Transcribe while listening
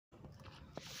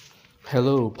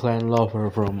Hello, plant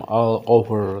lover from all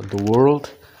over the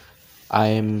world. I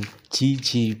am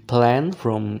Gigi Plant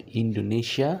from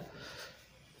Indonesia.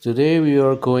 Today we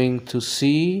are going to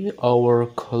see our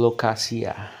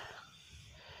Colocasia.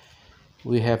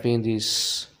 We have in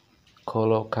this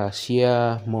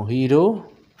Colocasia mojito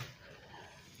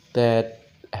that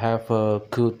have a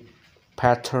good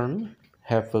pattern,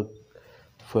 have a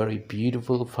very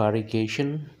beautiful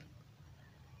variegation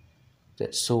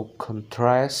that so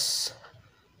contrast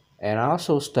and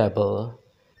also stable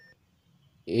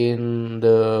in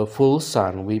the full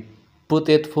sun. We put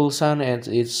it full sun and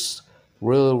it's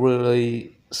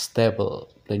really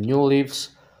stable. The new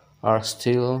leaves are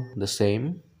still the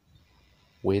same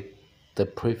with the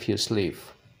previous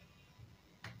leaf.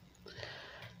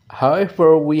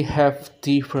 However, we have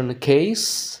different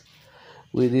case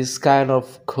with this kind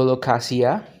of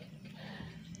Colocasia.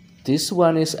 This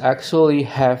one is actually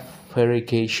have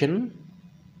variegation.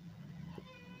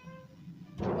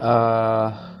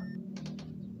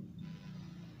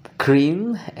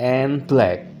 Green and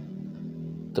black.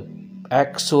 The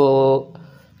actual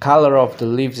color of the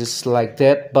leaves is like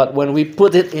that, but when we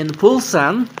put it in full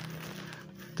sun,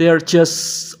 they are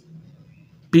just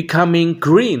becoming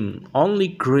green. Only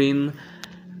green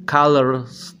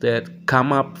colors that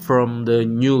come up from the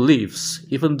new leaves.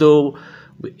 Even though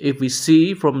if we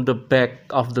see from the back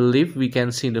of the leaf, we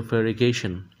can see the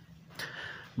variegation,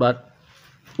 but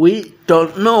we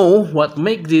don't know what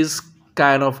makes this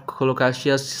kind of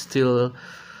Colocasia still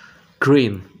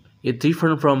green. It's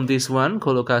different from this one,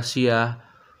 Colocasia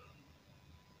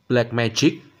Black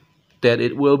Magic, that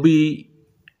it will be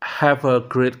have a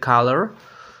great color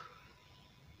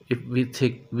if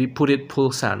we put it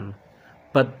full sun.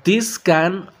 But this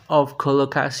kind of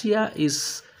Colocasia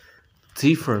is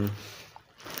different.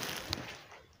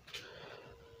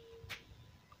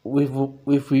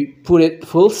 If we put it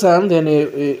full sun, then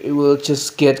it will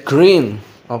just get green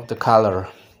of the color.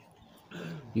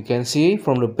 You can see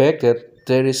from the back that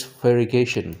there is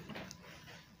variegation.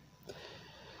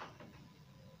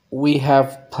 We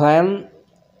have planted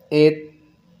it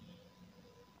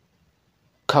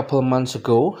couple months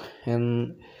ago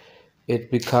and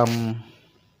it become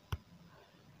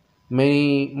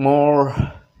many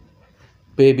more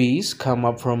babies come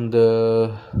up from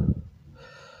the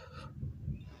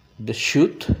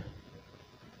shoot.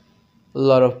 A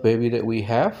lot of baby that we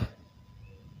have,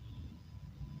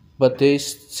 but they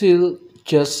still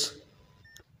just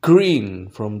green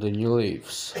from the new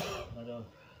leaves.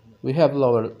 We have a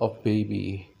lot of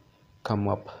baby come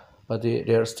up, but they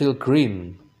are still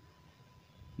green.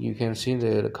 You can see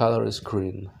the color is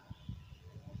green.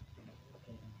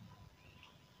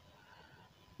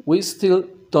 We still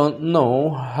don't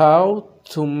know how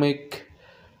to make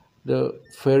the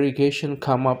variegation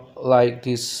come up like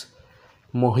this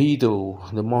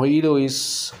mojito. The mojito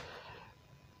is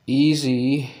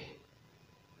easy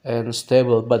and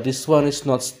stable, but this one is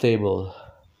not stable.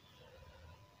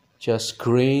 Just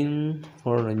green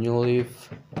for the new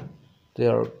leaf. They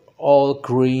are all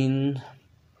green,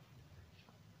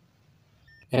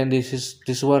 and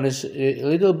this one is a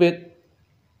little bit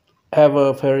have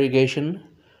a variegation,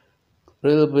 a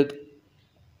little bit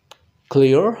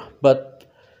clear, but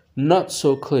not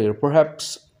so clear.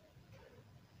 Perhaps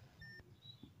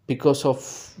because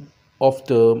of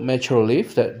the mature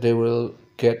leaf that they will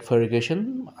get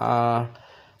variegation.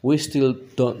 We still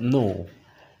don't know.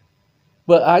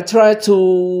 But I try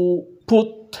to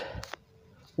put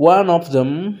one of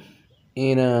them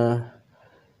in a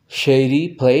shady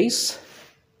place.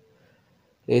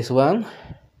 This one,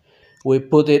 we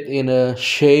put it in a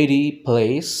shady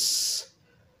place.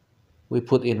 We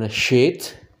put in a shade.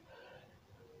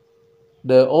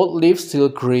 The old leaves still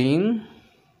green,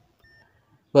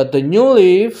 but the new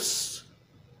leaves,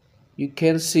 you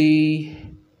can see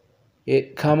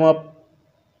it come up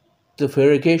the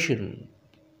variegation.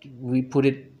 We put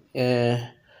it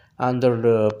under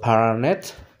the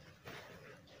paranet,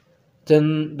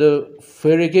 then the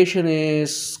variegation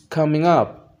is coming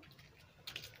up.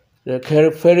 The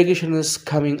variegation is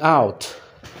coming out,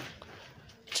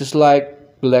 just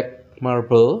like black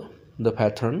marble, the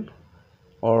pattern,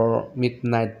 or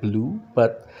midnight blue.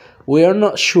 But we are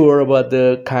not sure about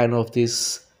the kind of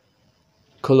this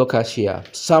Colocasia.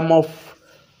 Some of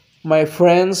my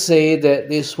friends say that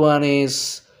this one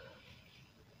is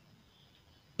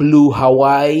blue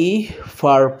Hawaii,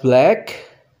 far black.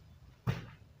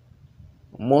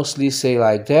 Mostly say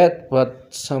like that,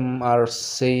 but some are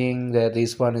saying that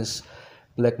this one is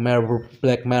black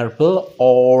marble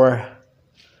or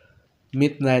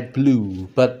midnight blue.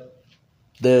 But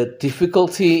the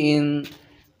difficulty in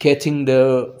getting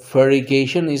the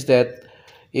variegation is that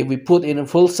If we put in a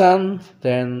full sun,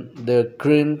 then the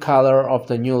green color of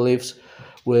the new leaves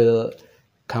will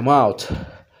come out.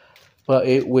 But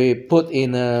if we put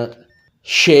in a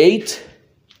shade,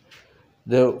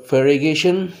 the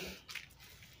variegation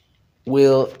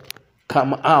will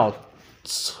come out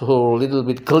so a little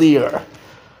bit clear.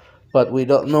 But we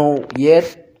don't know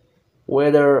yet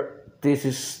whether this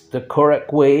is the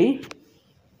correct way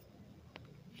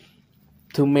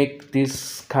to make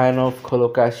this kind of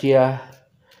Colocasia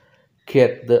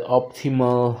get the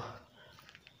optimal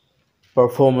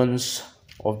performance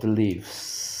of the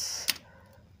leaves.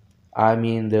 I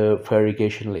mean the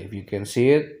variegation leaf. You can see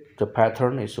it, the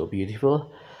pattern is so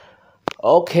beautiful.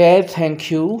 Okay,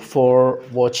 thank you for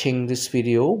watching this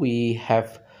video. We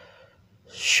have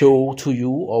show to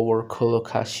you our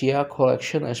Colocasia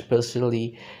collection,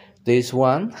 especially this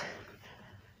one.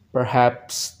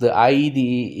 Perhaps the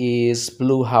ID is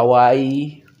Blue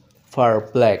Hawaii Far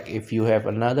Black. If you have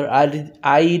another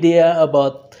idea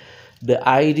about the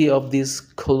ID of this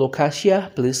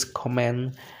Colocasia, please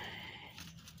comment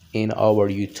in our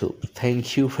YouTube.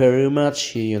 Thank you very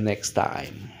much. See you next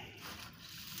time.